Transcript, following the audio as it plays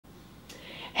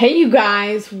Hey you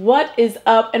guys, what is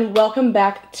up and welcome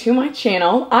back to my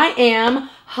channel. I am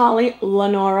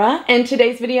HollyLynora, and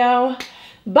today's video,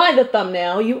 by the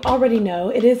thumbnail, you already know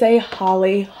it is a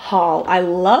Holly haul. I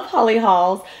love Holly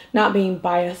hauls, not being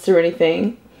biased or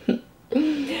anything.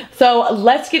 So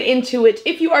let's get into it.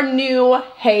 If you are new,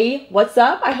 hey, what's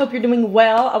up? I hope you're doing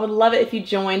well. I would love it if you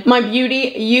joined my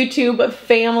beauty YouTube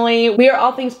family. We are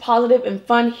all things positive and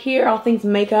fun here, all things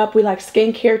makeup. We like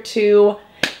skincare too.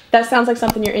 That sounds like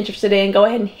something you're interested in. Go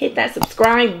ahead and hit that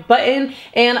subscribe button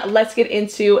and let's get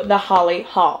into the Holly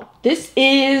haul. This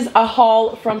is a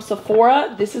haul from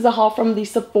Sephora. This is a haul from the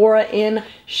Sephora in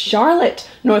Charlotte,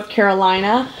 North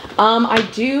Carolina. I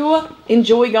do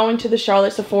enjoy going to the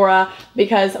Charlotte Sephora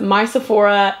because my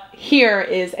Sephora here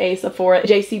is a Sephora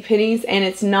JCPenney's, and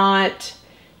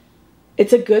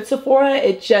it's a good Sephora.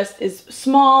 It just is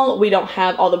small. We don't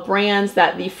have all the brands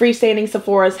that the freestanding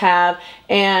Sephoras have.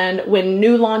 And when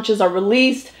new launches are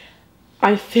released,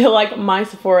 I feel like my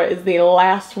Sephora is the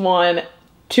last one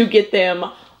to get them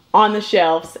on the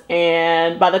shelves.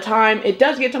 And by the time it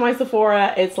does get to my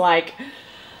Sephora, it's like,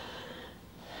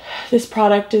 this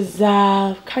product is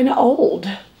kind of old.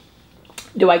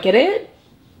 Do I get it?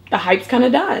 The hype's kind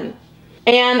of done.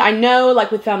 And I know,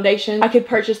 like with foundations, I could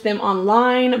purchase them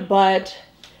online, but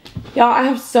y'all, I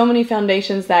have so many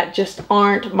foundations that just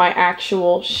aren't my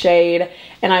actual shade,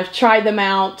 and I've tried them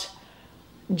out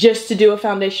just to do a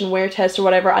foundation wear test or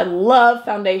whatever. I love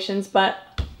foundations, but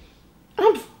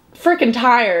I'm freaking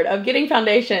tired of getting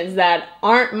foundations that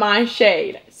aren't my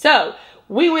shade. So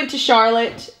we went to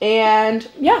Charlotte, and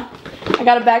yeah, I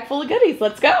got a bag full of goodies.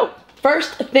 Let's go.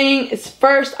 First thing is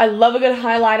first, I love a good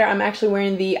highlighter. I'm actually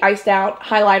wearing the Iced Out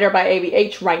highlighter by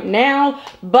ABH right now,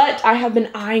 but I have been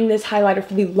eyeing this highlighter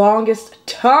for the longest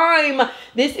time.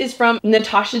 This is from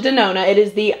Natasha Denona. It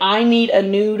is the I Need a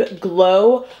Nude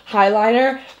Glow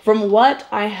highlighter. From what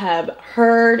I have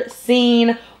heard,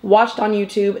 seen, watched on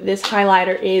YouTube, this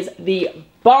highlighter is the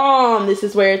bomb. This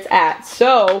is where it's at.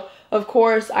 So of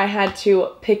course, I had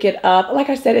to pick it up. Like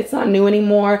I said, it's not new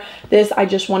anymore. This I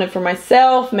just wanted for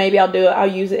myself. Maybe I'll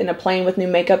use it in a playing with new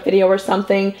makeup video or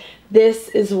something. This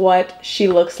is what she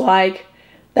looks like.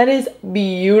 That is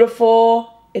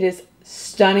beautiful. It is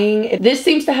stunning. This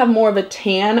seems to have more of a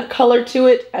tan color to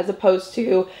it as opposed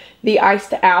to the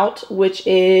Iced Out, which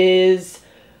is,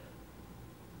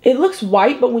 it looks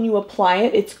white, but when you apply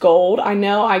it, it's gold. I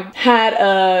know I had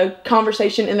a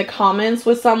conversation in the comments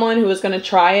with someone who was going to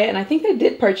try it, and I think they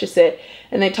did purchase it,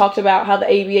 and they talked about how the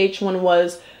ABH one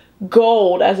was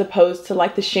gold as opposed to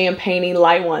like the champagne-y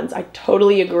light ones. I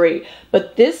totally agree.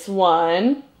 But this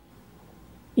one,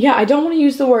 yeah, I don't want to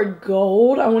use the word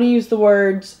gold. I want to use the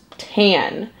words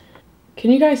tan.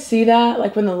 Can you guys see that?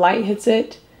 Like when the light hits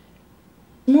it?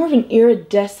 More of an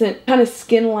iridescent kind of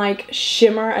skin-like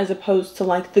shimmer as opposed to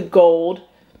like the gold.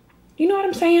 You know what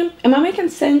I'm saying? Am I making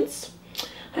sense?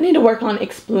 I need to work on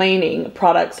explaining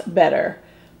products better.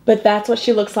 But that's what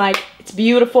she looks like. It's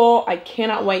beautiful. I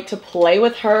cannot wait to play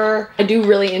with her. I do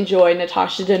really enjoy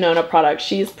Natasha Denona products.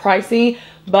 She's pricey,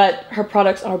 but her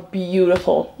products are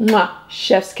beautiful. Mwah.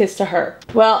 Chef's kiss to her.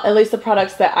 Well, at least the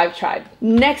products that I've tried.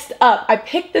 Next up, I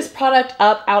picked this product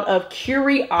up out of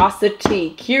curiosity.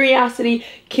 Curiosity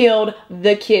killed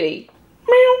the kitty.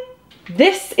 Meow.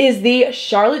 This is the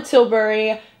Charlotte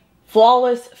Tilbury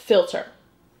Flawless Filter.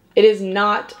 It is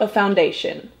not a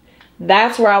foundation.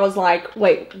 That's where I was like,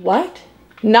 wait, what?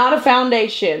 Not a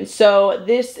foundation. So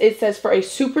this, it says for a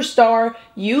superstar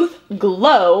youth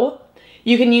glow.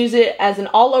 You can use it as an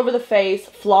all over the face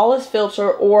flawless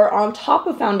filter or on top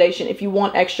of foundation if you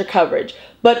want extra coverage.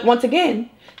 But once again,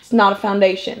 it's not a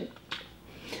foundation.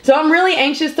 So I'm really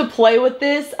anxious to play with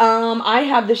this. I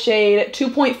have the shade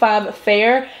 2.5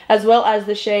 Fair as well as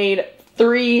the shade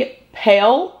 3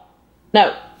 Pale.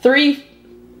 No, 3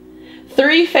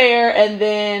 Fair and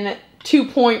then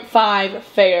 2.5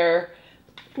 Fair.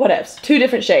 What else? Two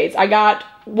different shades. I got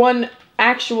one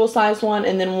actual size one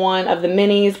and then one of the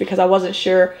minis because I wasn't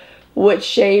sure which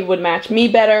shade would match me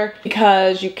better,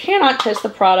 because you cannot test the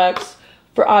products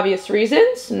for obvious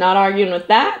reasons. Not arguing with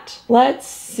that. Let's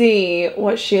see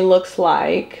what she looks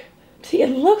like. See, it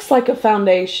looks like a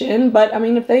foundation, but I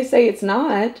mean, if they say it's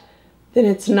not, then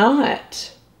it's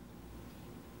not.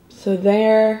 So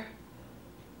there.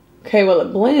 Okay, well,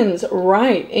 it blends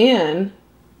right in.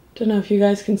 Don't know if you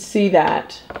guys can see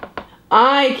that.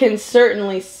 I can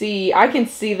certainly see, I can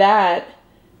see that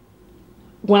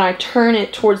when I turn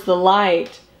it towards the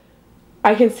light.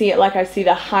 I can see it like I see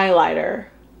the highlighter.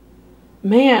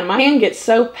 Man, my hand gets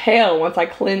so pale once I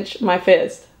clench my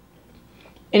fist.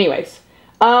 Anyways,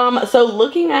 so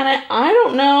looking at it, I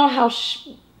don't know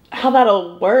how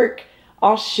that'll work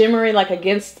all shimmery like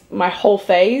against my whole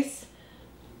face.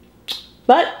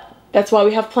 But that's why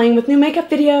we have playing with new makeup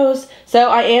videos. So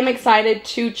I am excited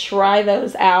to try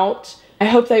those out. I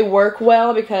hope they work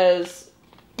well because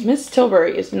Miss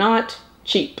Tilbury is not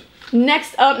cheap.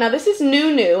 Next up, now this is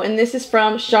new, and this is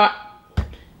from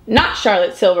not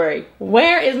Charlotte Tilbury.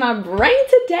 Where is my brain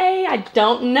today? I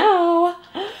don't know.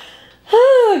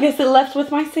 I guess it left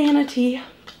with my sanity.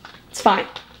 It's fine.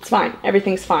 It's fine.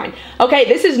 Everything's fine. Okay,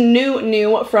 this is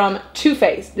new from Too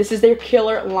Faced. This is their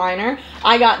Killer Liner.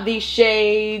 I got the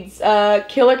shades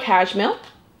Killer Cashmere.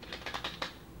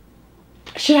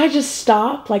 Should I just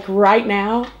stop like right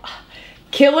now?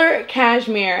 Killer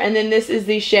Cashmere, and then this is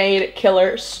the shade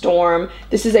Killer Storm.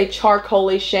 This is a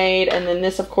charcoal-y shade, and then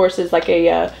this of course is like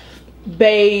a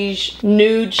beige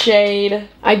nude shade.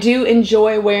 I do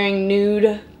enjoy wearing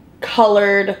nude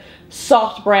colored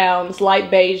soft browns, light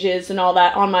beiges, and all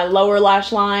that on my lower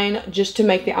lash line just to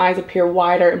make the eyes appear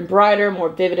wider and brighter, more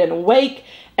vivid and awake.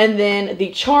 And then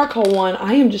the charcoal one,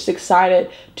 I am just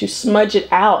excited to smudge it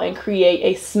out and create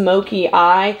a smoky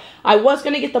eye. I was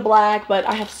going to get the black, but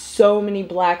I have so many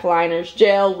black liners,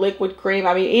 gel, liquid, cream,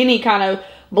 I mean any kind of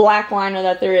black liner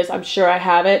that there is, I'm sure I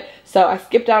have it. So I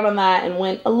skipped out on that and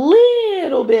went a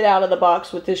little bit out of the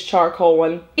box with this charcoal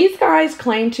one. These guys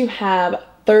claim to have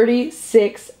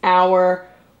 36-hour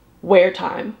wear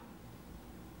time.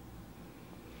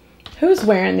 Who's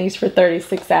wearing these for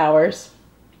 36 hours?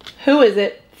 Who is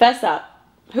it? Fess up.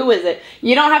 Who is it?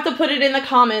 You don't have to put it in the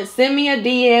comments. Send me a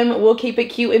DM. We'll keep it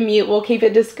cute and mute. We'll keep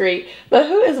it discreet. But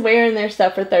who is wearing their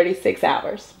stuff for 36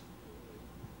 hours?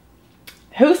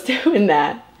 Who's doing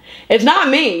that? It's not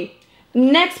me.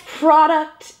 Next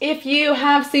product, if you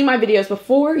have seen my videos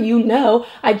before, you know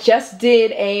I just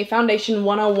did a foundation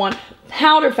 101,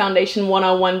 powder foundation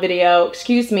 101 video,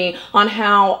 excuse me, on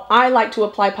how I like to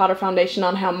apply powder foundation,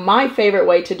 on how my favorite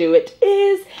way to do it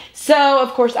is. So, of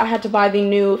course, I had to buy the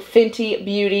new Fenty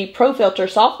Beauty Pro Filter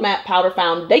Soft Matte Powder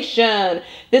Foundation.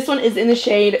 This one is in the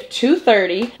shade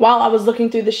 230. While I was looking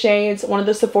through the shades, one of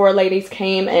the Sephora ladies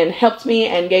came and helped me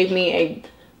and gave me a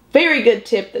very good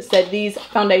tip that said these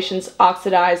foundations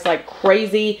oxidize like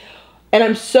crazy. And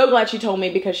I'm so glad she told me,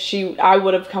 because I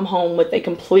would have come home with a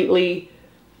completely,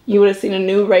 you would have seen a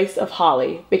new race of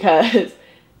Holly, because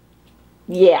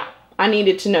yeah, I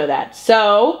needed to know that.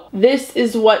 So this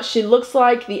is what she looks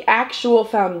like, the actual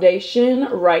foundation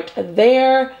right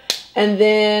there. And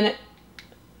then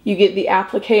you get the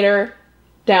applicator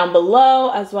down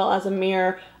below as well as a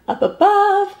mirror up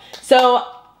above. So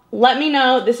let me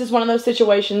know. This is one of those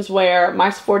situations where my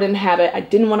Sephora didn't have it. I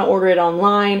didn't want to order it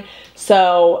online,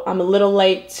 so I'm a little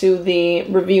late to the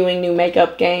reviewing new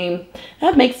makeup game.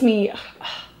 That makes me, I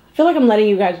feel like I'm letting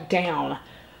you guys down.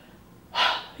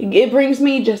 It brings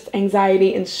me just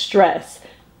anxiety and stress.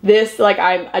 This, like,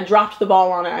 I dropped the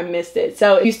ball on it. I missed it.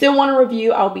 So if you still want a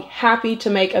review, I'll be happy to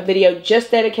make a video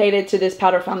just dedicated to this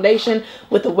powder foundation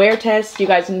with the wear test. You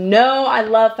guys know I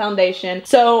love foundation.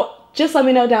 So just let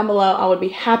me know down below. I would be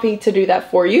happy to do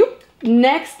that for you.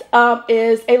 Next up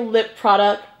is a lip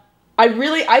product. I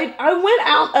went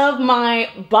out of my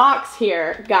box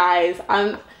here, guys.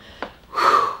 I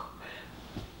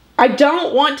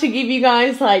don't want to give you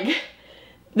guys like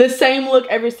the same look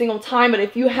every single time, but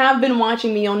if you have been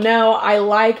watching me, you'll know I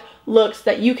like looks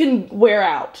that you can wear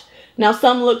out. Now,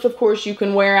 some looks, of course, you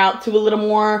can wear out to a little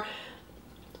more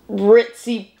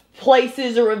ritzy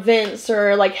places or events,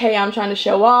 or like, hey, I'm trying to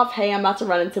show off, hey, I'm about to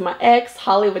run into my ex,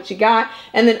 Holly, what you got?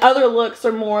 And then other looks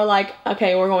are more like,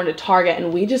 okay, we're going to Target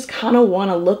and we just kind of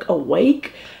want to look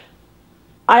awake.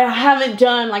 I haven't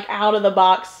done like out of the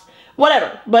box,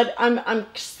 whatever, but I'm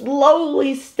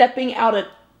slowly stepping out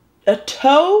a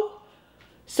toe.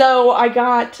 So I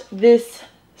got this,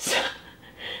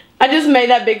 I just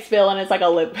made that big spill and it's like a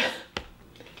lip.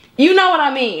 You know what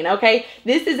I mean, okay?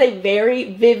 This is a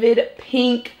very vivid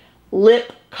pink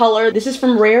lip color. This is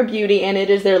from Rare Beauty, and it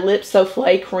is their lip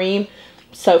souffle cream.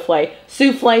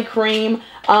 Souffle cream.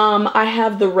 I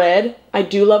have the red. I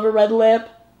do love a red lip.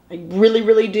 I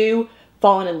really do.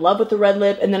 Fallen in love with the red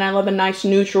lip. And then I love a nice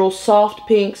neutral, soft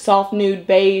pink, soft nude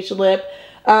beige lip.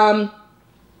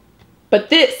 But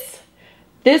this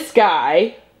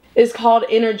guy is called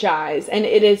Energize, and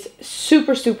it is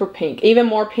super pink, even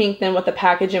more pink than what the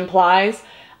package implies.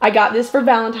 I got this for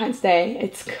Valentine's Day.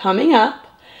 It's coming up.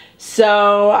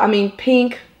 So, I mean,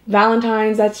 pink,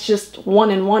 Valentine's, that's just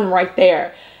one in one right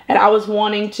there. And I was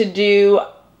wanting to do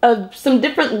some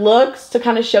different looks to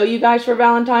kind of show you guys for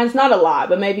Valentine's. Not a lot,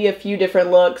 but maybe a few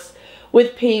different looks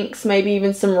with pinks, maybe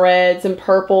even some reds and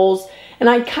purples. And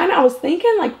I was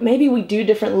thinking like maybe we do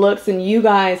different looks and you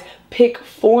guys pick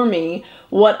for me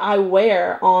what I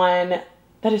wear on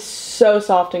That is so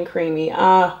soft and creamy.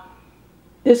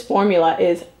 This formula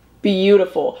is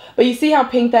beautiful. But you see how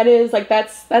pink that is? Like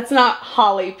that's not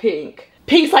Holly pink.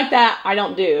 Pinks like that I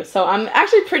don't do. So I'm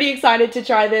actually pretty excited to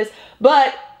try this.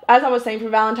 But as I was saying, for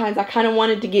Valentine's, I kind of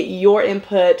wanted to get your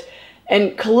input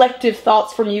and collective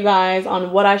thoughts from you guys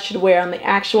on what I should wear on the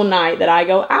actual night that I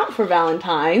go out for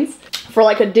Valentine's. For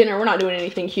like a dinner, we're not doing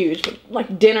anything huge, but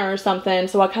like dinner or something.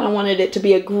 So I kind of wanted it to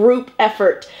be a group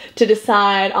effort to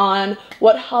decide on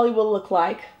what Holly will look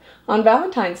like on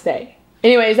Valentine's Day.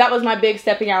 Anyways, that was my big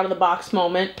stepping out of the box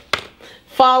moment.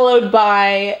 Followed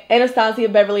by Anastasia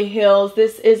Beverly Hills.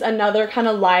 This is another kind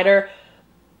of lighter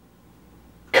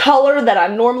color that I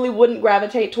normally wouldn't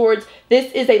gravitate towards.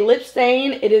 This is a lip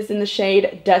stain. It is in the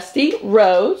shade Dusty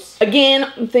Rose. Again,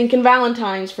 I'm thinking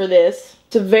Valentine's for this.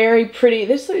 It's a very pretty,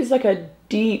 this is like a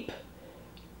deep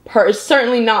it's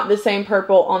certainly not the same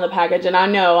purple on the package, and I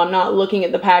know I'm not looking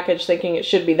at the package thinking it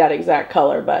should be that exact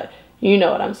color, but you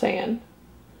know what I'm saying.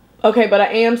 Okay, but I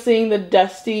am seeing the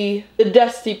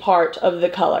dusty part of the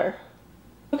color.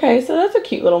 Okay, so that's a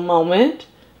cute little moment.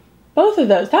 Both of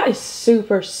those, that is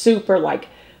super, super like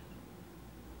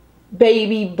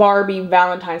baby Barbie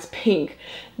Valentine's pink.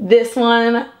 This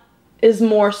one is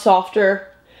more softer,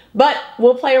 but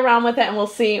we'll play around with it and we'll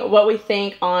see what we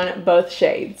think on both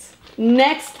shades.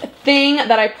 Next thing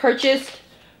that I purchased,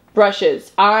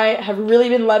 brushes. I have really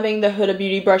been loving the Huda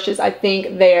Beauty brushes. I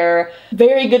think they're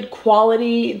very good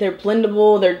quality. They're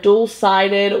blendable. They're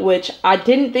dual-sided, which I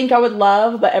didn't think I would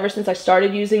love, but ever since I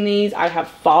started using these, I have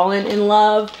fallen in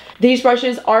love. These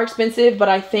brushes are expensive, but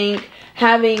I think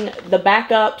having the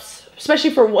backups,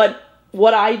 especially for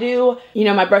what I do, you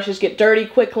know, my brushes get dirty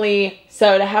quickly,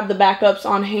 so to have the backups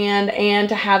on hand and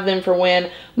to have them for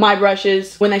when my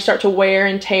brushes, when they start to wear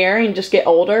and tear and just get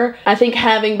older, I think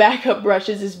having backup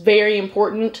brushes is very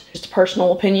important, just a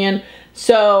personal opinion.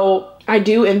 So I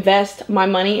do invest my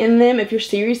money in them. If you're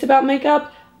serious about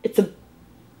makeup, it's a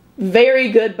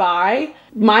very good buy.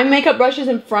 My makeup brushes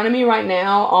in front of me right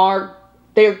now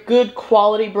they're good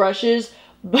quality brushes,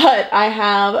 but I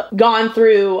have gone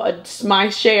through my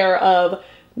share of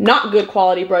not good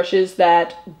quality brushes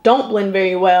that don't blend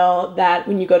very well, that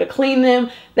when you go to clean them,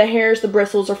 the hairs, the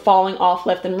bristles are falling off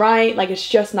left and right. Like, it's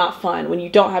just not fun when you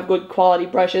don't have good quality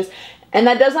brushes. And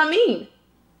that does not mean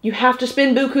you have to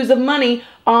spend bukus of money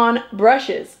on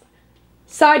brushes.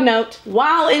 Side note,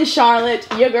 while in Charlotte,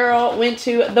 your girl went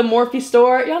to the Morphe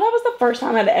store. Y'all, that was the first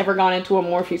time I'd ever gone into a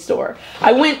Morphe store.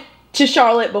 I went to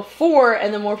Charlotte before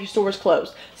and the Morphe store was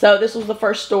closed. So this was the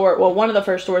first store, well, one of the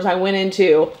first stores I went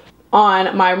into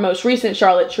on my most recent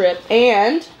Charlotte trip,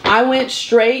 and I went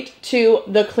straight to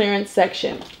the clearance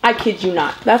section. I kid you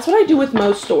not. That's what I do with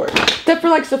most stores, except for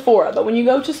like Sephora. But when you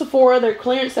go to Sephora, their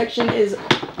clearance section is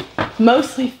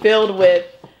mostly filled with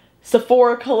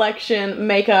Sephora collection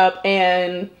makeup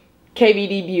and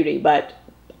KVD beauty, but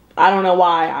I don't know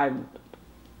why.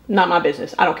 Not my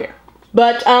business. I don't care.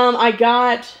 But I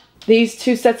got these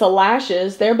two sets of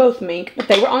lashes. They're both mink, but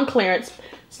they were on clearance.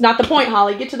 It's not the point,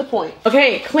 Holly. Get to the point.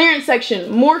 Okay, clearance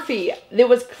section. Morphe. There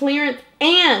was clearance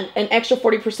and an extra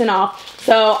 40% off.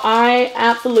 So I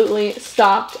absolutely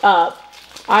stocked up.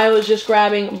 I was just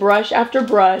grabbing brush after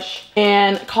brush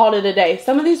and called it a day.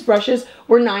 Some of these brushes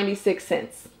were 96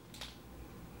 cents.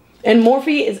 And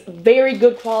Morphe is very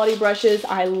good quality brushes.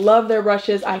 I love their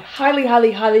brushes. I highly,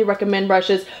 highly, highly recommend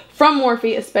brushes from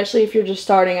Morphe, especially if you're just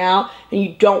starting out and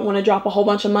you don't want to drop a whole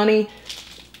bunch of money.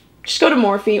 Just go to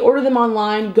Morphe, order them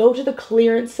online, go to the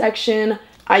clearance section.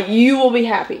 You will be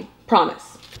happy,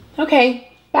 promise.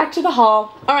 Okay, back to the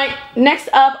haul. All right, next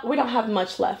up, we don't have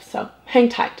much left, so hang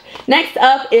tight. Next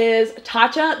up is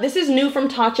Tatcha. This is new from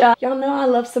Tatcha. Y'all know I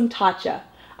love some Tatcha.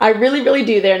 I really, really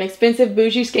do. They're an expensive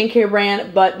bougie skincare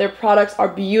brand, but their products are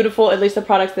beautiful. At least the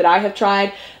products that I have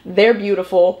tried, they're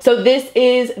beautiful. So this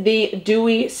is the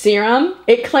Dewy Serum.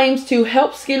 It claims to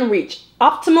help skin reach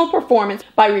optimal performance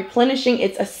by replenishing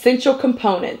its essential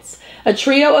components. A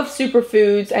trio of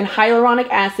superfoods and hyaluronic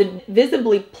acid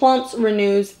visibly plumps,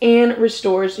 renews, and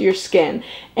restores your skin.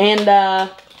 And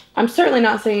I'm certainly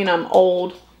not saying I'm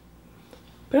old,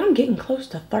 but I'm getting close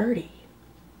to 30.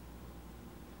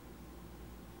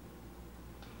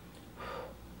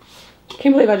 I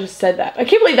can't believe I just said that. I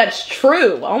can't believe that's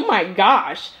true. Oh my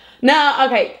gosh. No,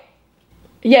 okay.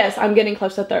 Yes, I'm getting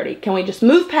close to 30. Can we just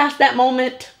move past that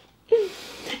moment?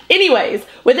 Anyways,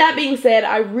 with that being said,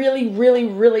 I really, really,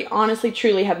 really, honestly,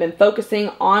 truly have been focusing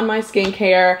on my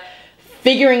skincare,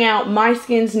 figuring out my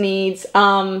skin's needs.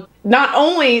 Not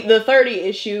only the 30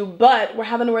 issue, but we're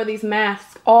having to wear these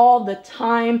masks all the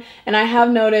time. And I have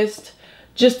noticed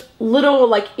just little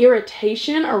like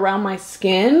irritation around my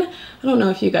skin. I don't know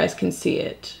if you guys can see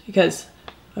it because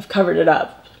I've covered it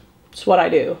up. It's what I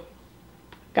do.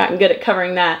 Gotten good at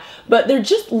covering that. But they're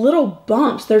just little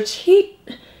bumps. They're tiny.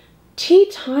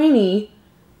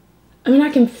 I mean, I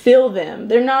can feel them.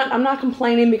 I'm not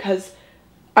complaining because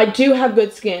I do have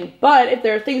good skin. But if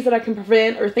there are things that I can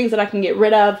prevent or things that I can get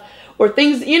rid of or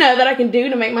things, you know, that I can do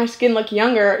to make my skin look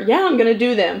younger, yeah, I'm going to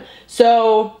do them.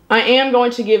 So I am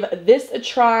going to give this a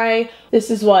try. This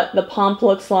is what the pump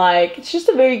looks like. It's just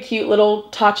a very cute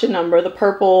little Tatcha number. The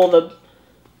purple,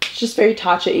 it's just very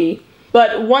Tatcha-y.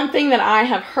 But one thing that I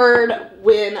have heard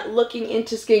when looking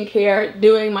into skincare,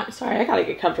 doing my skincare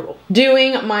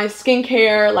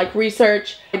like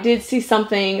research, I did see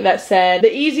something that said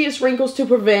the easiest wrinkles to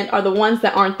prevent are the ones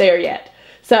that aren't there yet.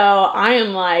 So I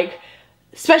am like,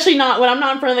 especially not when I'm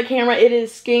not in front of the camera, it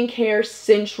is skincare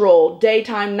central.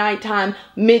 Daytime, nighttime,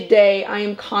 midday, I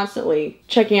am constantly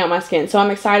checking out my skin. So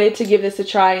I'm excited to give this a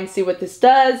try and see what this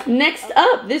does. Next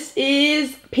up, this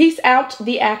is Peace Out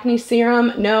the Acne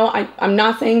Serum. No, I'm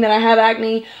not saying that I have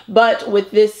acne, but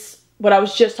with this, what I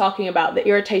was just talking about, the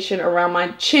irritation around my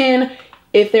chin,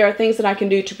 if there are things that I can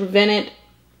do to prevent it,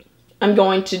 I'm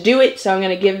going to do it. So I'm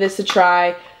going to give this a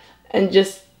try and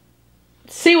just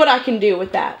see what I can do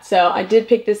with that. So I did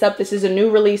pick this up. This is a new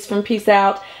release from Peace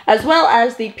Out, as well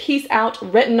as the Peace Out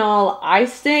Retinol Eye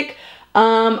Stick.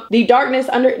 The darkness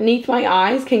underneath my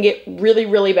eyes can get really,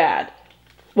 really bad.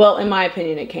 Well, in my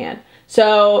opinion, it can.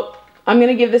 So I'm going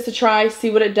to give this a try, see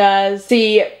what it does,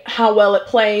 see how well it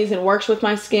plays and works with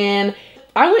my skin.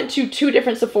 I went to 2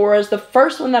 different Sephoras. The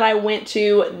first one that I went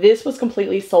to, this was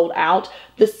completely sold out.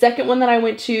 The second one that I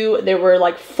went to, there were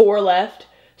like 4 left.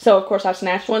 So, of course, I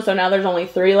snatched one, so now there's only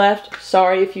 3 left.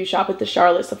 Sorry if you shop at the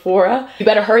Charlotte Sephora. You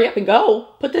better hurry up and go.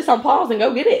 Put this on pause and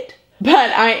go get it. But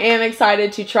I am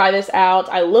excited to try this out.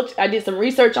 I did some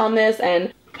research on this,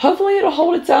 and hopefully it'll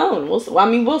hold its own.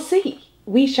 We'll see.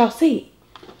 We shall see.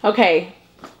 Okay,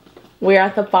 we're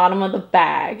at the bottom of the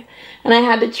bag, and I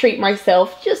had to treat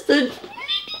myself just a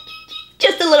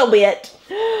little bit.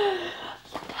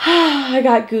 I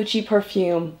got Gucci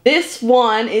perfume. This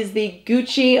one is the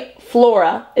Gucci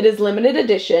Flora. It is limited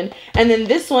edition. And then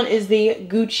this one is the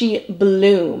Gucci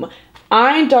Bloom.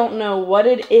 I don't know what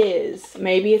it is.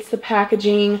 Maybe it's the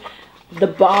packaging, the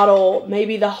bottle,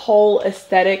 maybe the whole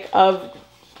aesthetic of,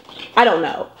 I don't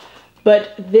know.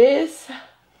 But this,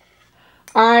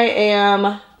 I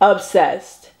am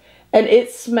obsessed. And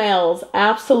it smells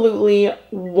absolutely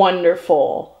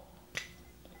wonderful.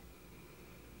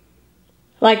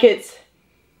 Like it's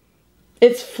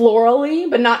florally,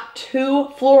 but not too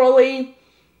florally.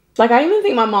 Like I even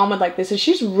think my mom would like this, and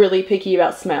she's really picky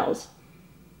about smells.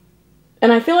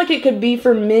 And I feel like it could be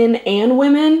for men and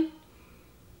women.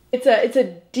 It's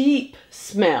a deep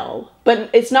smell,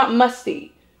 but it's not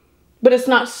musty. But it's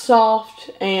not soft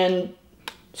and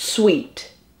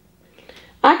sweet.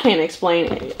 I can't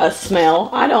explain a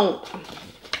smell. I don't.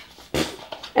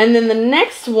 And then the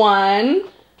next one,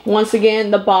 once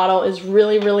again, the bottle is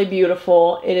really, really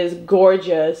beautiful. It is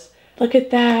gorgeous. Look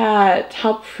at that.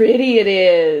 How pretty it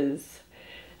is.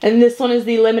 And this one is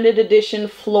the limited edition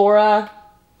Flora.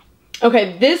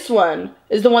 Okay, this one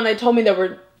is the one they told me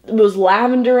there was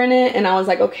lavender in it. And I was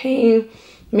like, okay,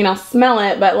 I mean, I'll smell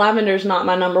it, but lavender is not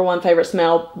my #1 favorite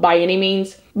smell by any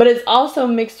means. But it's also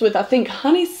mixed with, I think,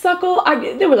 honeysuckle.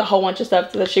 There was a whole bunch of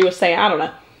stuff that she was saying. I don't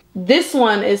know. This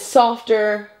one is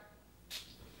softer.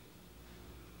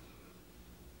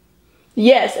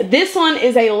 Yes, this one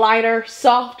is a lighter,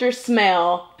 softer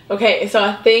smell. Okay, so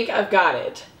I think I've got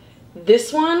it.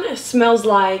 This one smells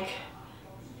like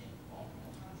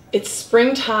it's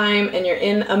springtime and you're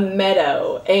in a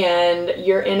meadow and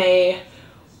you're in a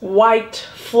white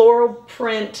floral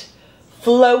print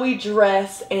flowy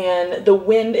dress and the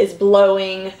wind is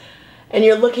blowing and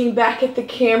you're looking back at the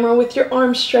camera with your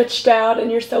arms stretched out and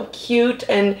you're so cute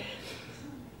and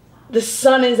the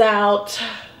sun is out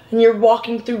and you're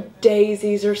walking through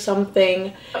daisies or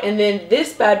something. And then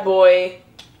this bad boy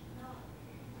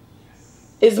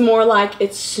is more like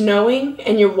it's snowing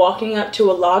and you're walking up to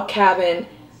a log cabin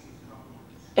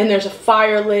and there's a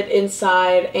fire lit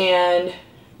inside and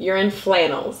you're in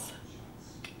flannels.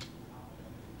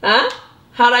 Huh?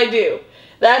 How'd I do?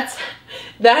 That's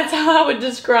how I would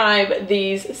describe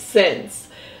these scents.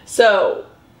 So,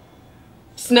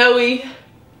 snowy,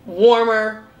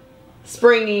 warmer,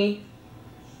 springy,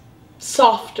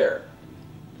 softer.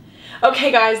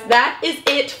 Okay guys, that is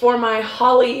it for my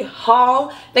Holly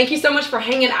haul. Thank you so much for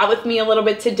hanging out with me a little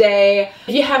bit today.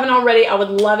 If you haven't already, I would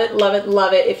love it, love it,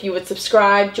 love it if you would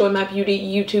subscribe, join my beauty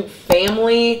YouTube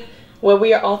family where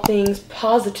we are all things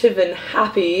positive and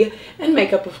happy and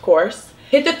makeup, of course.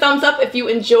 Hit the thumbs up if you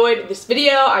enjoyed this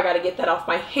video. I gotta get that off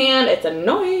my hand. It's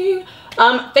annoying.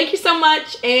 Thank you so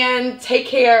much and take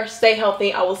care. Stay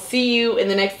healthy. I will see you in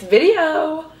the next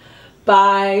video.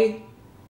 Bye.